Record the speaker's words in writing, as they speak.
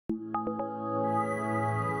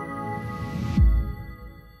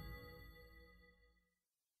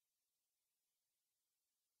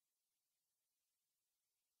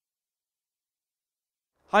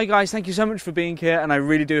Hi guys, thank you so much for being here, and I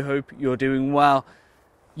really do hope you're doing well.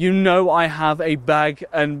 You know I have a bag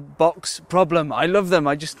and box problem. I love them,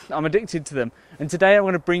 I'm addicted to them. And today I'm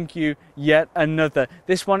going to bring you yet another.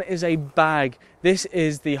 This one is a bag. This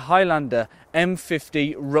is the Highlander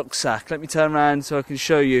M50 Rucksack. Let me turn around so I can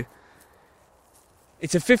show you.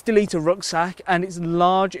 It's a 50 litre rucksack, and its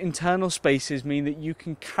large internal spaces mean that you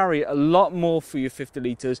can carry a lot more for your 50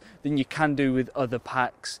 litres than you can do with other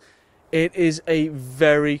packs. It is a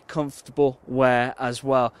very comfortable wear as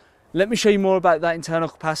well. Let me show you more about that internal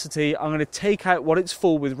capacity. I'm going to take out what it's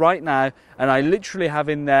full with right now, and I literally have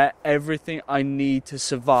in there everything I need to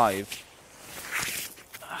survive.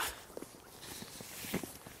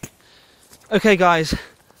 Okay guys,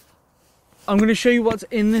 I'm going to show you what's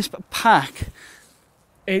in this pack.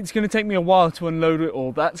 It's going to take me a while to unload it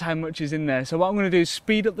all. That's how much is in there. So what I'm going to do is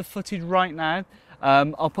speed up the footage right now.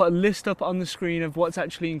 I'll put a list up on the screen of what's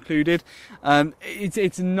actually included.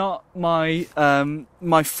 It's not my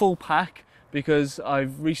my full pack, because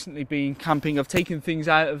I've recently been camping. I've taken things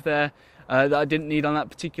out of there that I didn't need on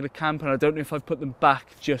that particular camp, and I don't know if I've put them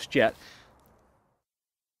back just yet.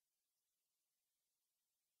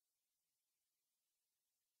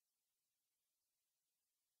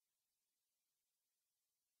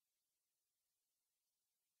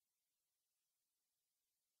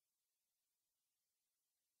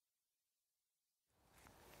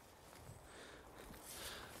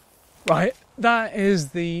 Right, that is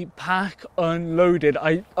the pack unloaded.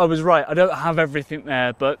 I was right, I don't have everything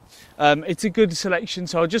there, but it's a good selection,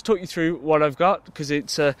 so I'll just talk you through what I've got, because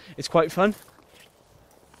it's quite fun.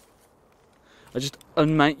 I'll just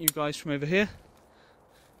unmount you guys from over here.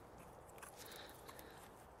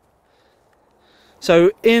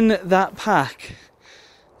 So in that pack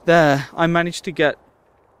there, I managed to get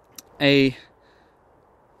a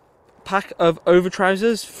pack of over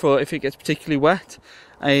trousers for if it gets particularly wet,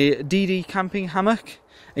 a DD camping hammock,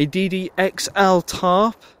 a DD XL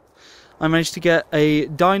tarp. I managed to get a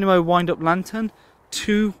dynamo wind-up lantern,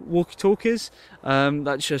 2 walkie-talkies,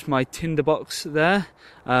 that's just my tinder box there,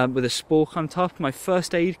 with a spork on top, my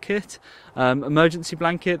first aid kit, emergency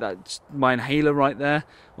blanket, that's my inhaler right there,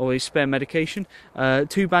 always spare medication,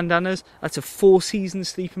 2 bandanas, that's a 4-season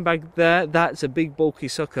sleeping bag there, that's a big bulky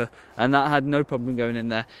sucker, and that had no problem going in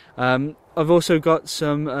there. I've also got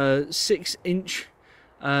some 6-inch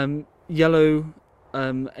yellow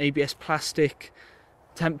ABS plastic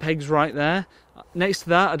tent pegs right there. Next to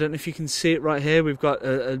that, I don't know if you can see it right here, we've got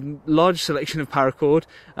a large selection of paracord.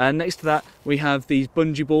 Next to that we have these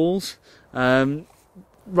bungee balls.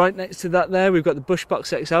 Right next to that there we've got the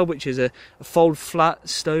Bushbox XL, which is a fold flat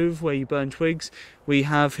stove where you burn twigs. We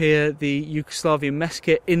have here the Yugoslavian mess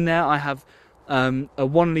kit. In there I have a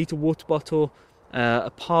 1 litre water bottle,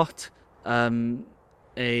 a pot,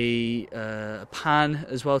 a pan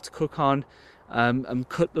as well to cook on,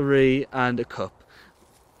 cutlery and a cup.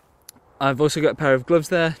 I've also got a pair of gloves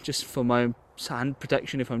there just for my hand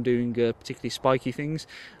protection if I'm doing particularly spiky things.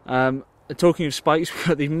 Talking of spikes, we've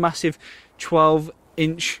got these massive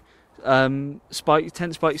 12-inch tent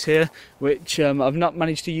spikes here, which I've not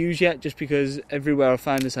managed to use yet, just because everywhere I've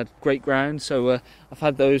found has had great ground, so I've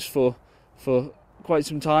had those for quite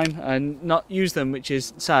some time and not used them, which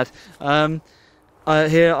is sad.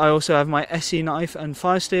 Here I also have my SE knife and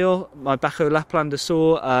fire steel, my Baco Laplander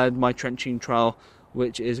saw, and my trenching trowel,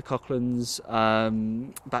 which is a Coughlin's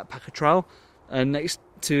backpacker trowel. And next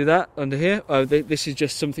to that, under here, this is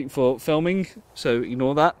just something for filming, so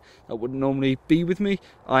ignore that. That wouldn't normally be with me.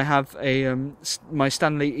 I have my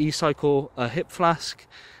Stanley E-Cycle hip flask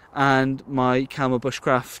and my Calmer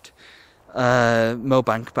Bushcraft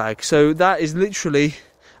Millbank bag. So that is literally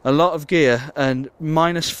a lot of gear and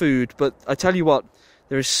minus food, but I tell you what,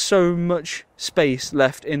 there is so much space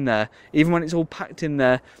left in there. Even when it's all packed in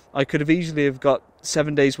there, I could have easily have got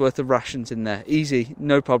 7 days worth of rations in there, easy,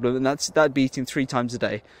 no problem, and that'd be eating 3 times a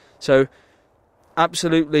day. So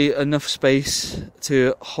absolutely enough space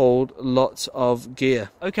to hold lots of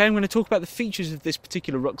gear. Okay, I'm going to talk about the features of this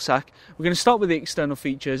particular rucksack. We're going to start with the external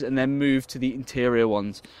features and then move to the interior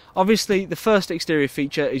ones. Obviously, the first exterior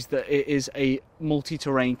feature is that it is a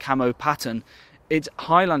multi-terrain camo pattern. It's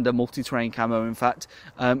Highlander multi-terrain camo, in fact,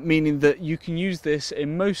 meaning that you can use this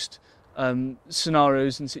in most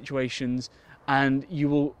scenarios and situations, and you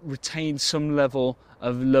will retain some level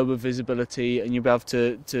of lower visibility, and you'll be able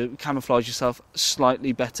to camouflage yourself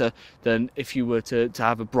slightly better than if you were to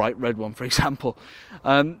have a bright red one, for example.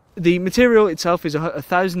 The material itself is a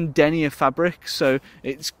 1000 denier fabric, so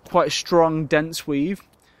it's quite a strong, dense weave.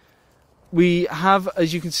 We have,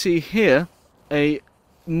 as you can see here, a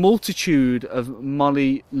multitude of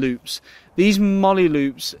MOLLE loops. These MOLLE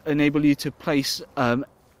loops enable you to place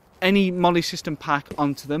any MOLLE system pack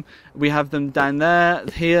onto them. We have them down there,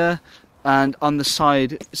 here, and on the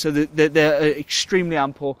side, so that they're extremely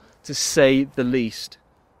ample, to say the least.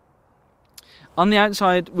 On the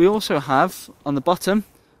outside, we also have, on the bottom,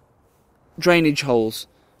 drainage holes.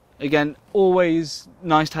 Again, always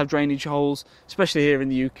nice to have drainage holes, especially here in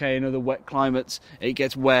the UK and other wet climates. It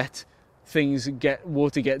gets wet,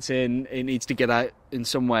 water gets in, it needs to get out in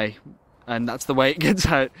some way, and that's the way it gets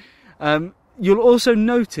out. You'll also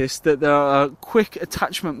notice that there are quick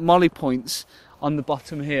attachment MOLLE points on the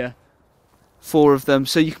bottom here. 4 of them,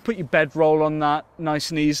 so you can put your bedroll on that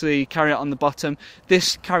nice and easily, carry it on the bottom.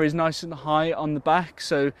 This carries nice and high on the back,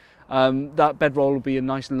 so that bedroll will be a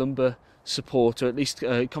nice lumbar support, or at least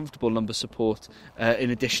comfortable lumbar support,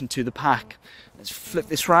 in addition to the pack. Let's flip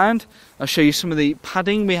this round. I'll show you some of the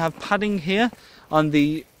padding. We have padding here on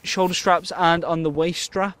the shoulder straps and on the waist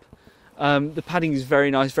strap. The padding is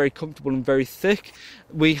very nice, very comfortable and very thick.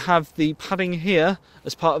 We have the padding here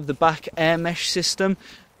as part of the back air mesh system.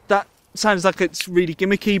 That sounds like it's really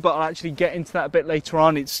gimmicky, but I'll actually get into that a bit later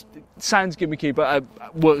on. It sounds gimmicky, but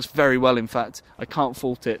it works very well, in fact. I can't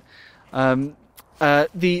fault it.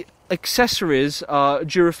 The accessories are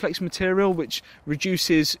Dura-Flex material, which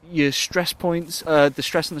reduces your stress points, the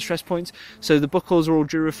stress on the stress points. So the buckles are all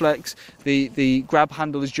Dura-Flex. The grab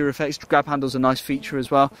handle is Dura-Flex. Grab handle's a nice feature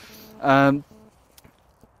as well.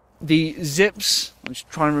 The zips, I'm just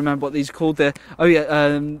trying to remember what these are called.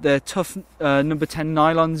 They're tough number 10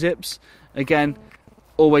 nylon zips. Again,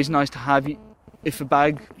 always nice to have. If a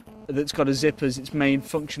bag that's got a zip as its main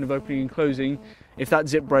function of opening and closing, if that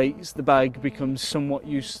zip breaks, the bag becomes somewhat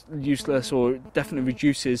useless, or definitely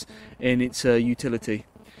reduces in its utility.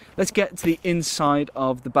 Let's get to the inside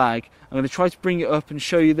of the bag. I'm going to try to bring it up and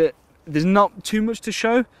show you that there's not too much to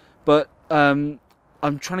show, but I'm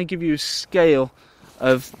trying to give you a scale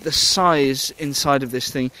of the size inside of this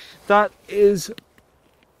thing. That is,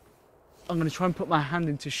 I'm going to try and put my hand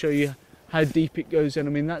in to show you how deep it goes in. I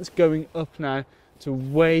mean, that's going up now to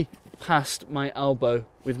way past my elbow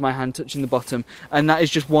with my hand touching the bottom, and that is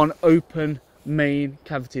just one open main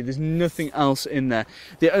cavity. There's nothing else in there.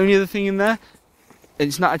 The only other thing in there, and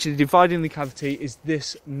it's not actually dividing the cavity, is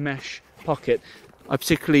this mesh pocket. I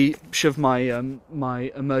particularly shove my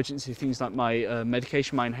my emergency things like my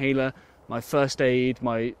medication, my inhaler, my first aid,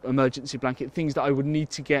 my emergency blanket, things that I would need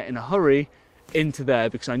to get in a hurry, into there,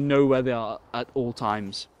 because I know where they are at all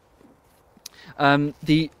times.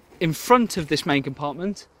 In front of this main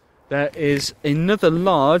compartment, there is another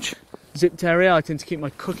large zipped area. I tend to keep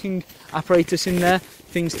my cooking apparatus in there,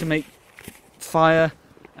 things to make fire,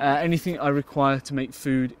 anything I require to make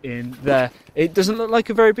food in there. It doesn't look like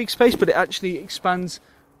a very big space, but it actually expands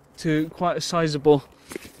to quite a sizable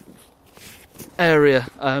area.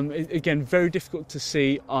 Again, very difficult to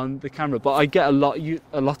see on the camera, but I get a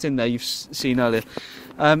lot in there. You've seen earlier.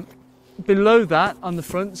 Below that, on the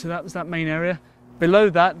front, so that was that main area.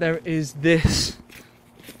 Below that, there is this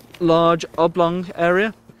large oblong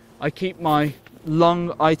area. I keep my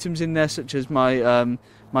long items in there, such as my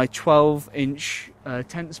my 12-inch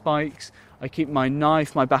tent spikes. I keep my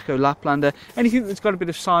knife, my Baco Laplander, anything that's got a bit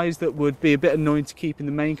of size that would be a bit annoying to keep in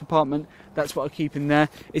the main compartment. That's what I keep in there.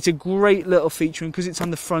 It's a great little feature, and because it's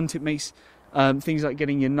on the front, it makes things like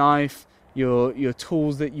getting your knife, your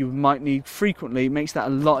tools that you might need frequently, it makes that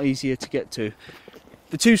a lot easier to get to.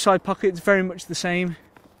 The two side pockets, very much the same.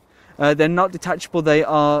 They're not detachable, they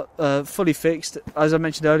are fully fixed. As I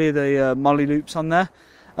mentioned earlier, the MOLLE loops on there.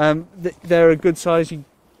 They're a good size. You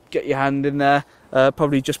get your hand in there,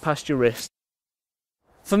 probably just past your wrist.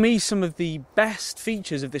 For me, some of the best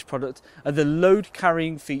features of this product are the load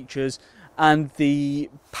carrying features and the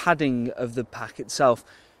padding of the pack itself.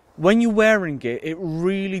 When you're wearing it, it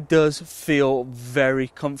really does feel very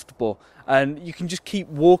comfortable, and you can just keep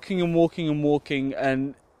walking and walking and walking,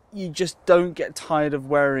 and you just don't get tired of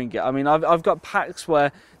wearing it. I mean, I've got packs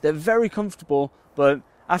where they're very comfortable, but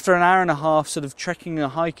after an hour and a half sort of trekking or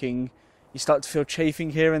hiking, you start to feel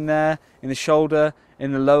chafing here and there, in the shoulder,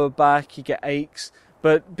 in the lower back, you get aches.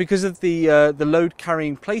 But because of the load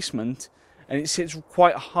carrying placement, and it sits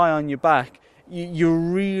quite high on your back, you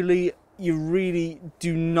really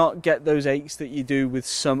do not get those aches that you do with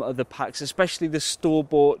some other packs, especially the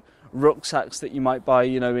store-bought rucksacks that you might buy,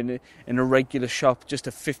 you know, in a regular shop, just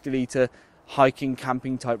a 50-litre hiking,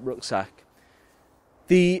 camping type rucksack.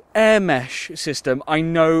 The air mesh system, I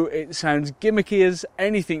know it sounds gimmicky as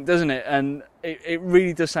anything, doesn't it? And it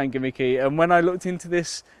really does sound gimmicky. And when I looked into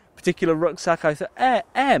this particular rucksack, I thought,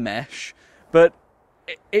 air mesh? But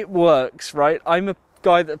it works, right? I'm a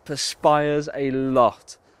guy that perspires a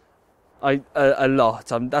lot. A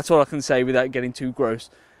lot. That's all I can say without getting too gross.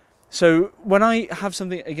 So when I have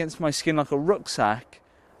something against my skin like a rucksack,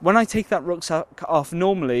 when I take that rucksack off,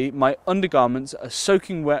 normally my undergarments are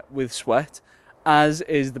soaking wet with sweat, as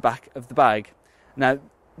is the back of the bag. Now,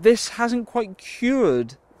 this hasn't quite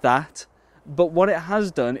cured that, but what it has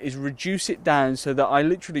done is reduce it down so that I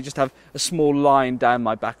literally just have a small line down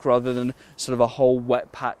my back rather than sort of a whole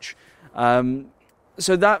wet patch.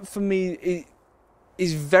 So that for me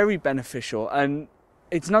is very beneficial, and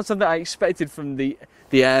it's not something I expected from the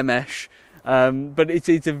air mesh, but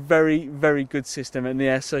it's a very, very good system, and the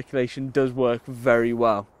air circulation does work very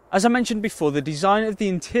well. As I mentioned before, the design of the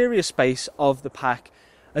interior space of the pack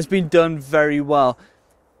has been done very well.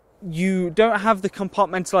 You don't have the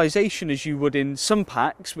compartmentalization as you would in some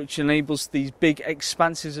packs, which enables these big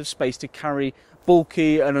expanses of space to carry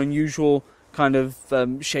bulky and unusual kind of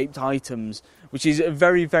shaped items, which is a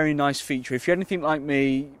very, very nice feature. If you're anything like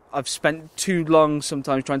me, I've spent too long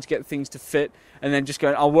sometimes trying to get things to fit and then just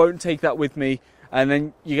going, I won't take that with me. And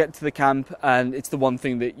then you get to the camp and it's the one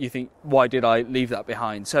thing that you think, why did I leave that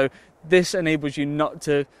behind? So this enables you not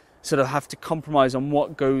to sort of have to compromise on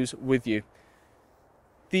what goes with you.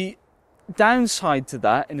 The downside to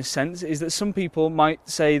that, in a sense, is that some people might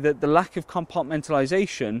say that the lack of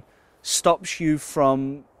compartmentalization stops you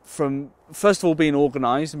from first of all being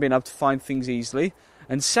organised and being able to find things easily,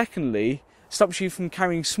 and secondly stops you from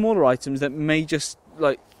carrying smaller items that may just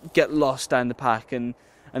like get lost down the pack, and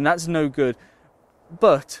that's no good.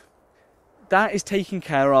 But that is taken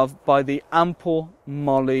care of by the ample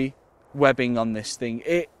MOLLE webbing on this thing.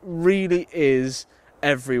 It really is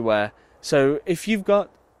everywhere. So if you've got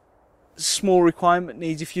small requirement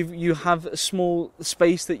needs, if you have a small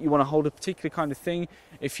space that you want to hold a particular kind of thing,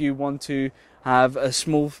 if you want to have a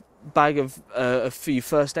small bag of for your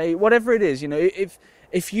first aid, whatever it is, you know,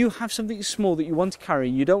 if you have something small that you want to carry,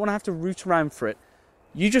 you don't want to have to root around for it,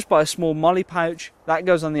 you just buy a small MOLLE pouch that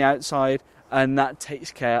goes on the outside, and that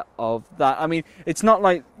takes care of that. I mean, it's not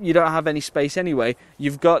like you don't have any space anyway.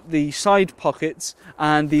 You've got the side pockets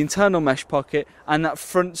and the internal mesh pocket and that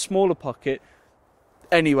front smaller pocket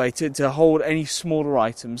anyway to hold any smaller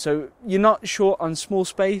items. So you're not short on small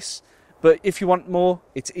space, but if you want more,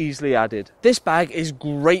 it's easily added. This bag is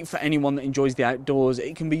great for anyone that enjoys the outdoors.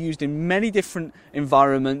 It can be used in many different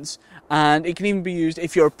environments, and it can even be used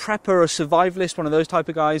if you're a prepper or a survivalist, one of those type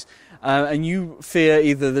of guys, and you fear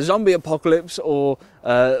either the zombie apocalypse or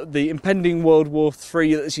the impending World War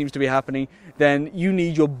III that seems to be happening. Then you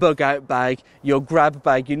need your bug out bag, your grab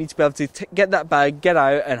bag. You need to be able to get that bag, get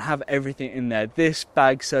out, and have everything in there. This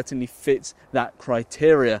bag certainly fits that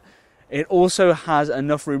criteria. It also has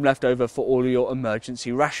enough room left over for all your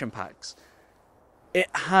emergency ration packs. It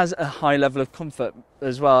has a high level of comfort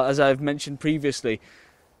as well, as I've mentioned previously.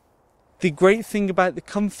 The great thing about the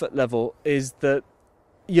comfort level is that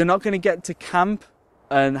you're not going to get to camp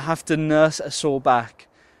and have to nurse a sore back.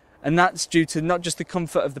 And that's due to not just the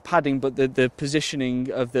comfort of the padding, but the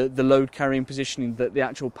positioning of the load carrying positioning that the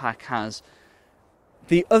actual pack has.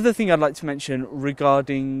 The other thing I'd like to mention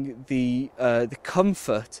regarding the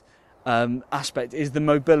comfort aspect is the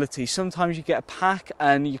mobility. Sometimes you get a pack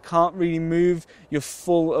and you can't really move your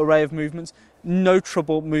full array of movements. No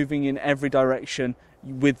trouble moving in every direction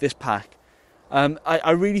with this pack.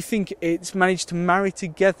 I really think it's managed to marry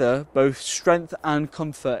together both strength and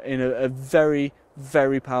comfort in a very,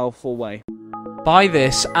 very powerful way. Buy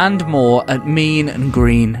this and more at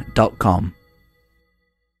meanandgreen.com.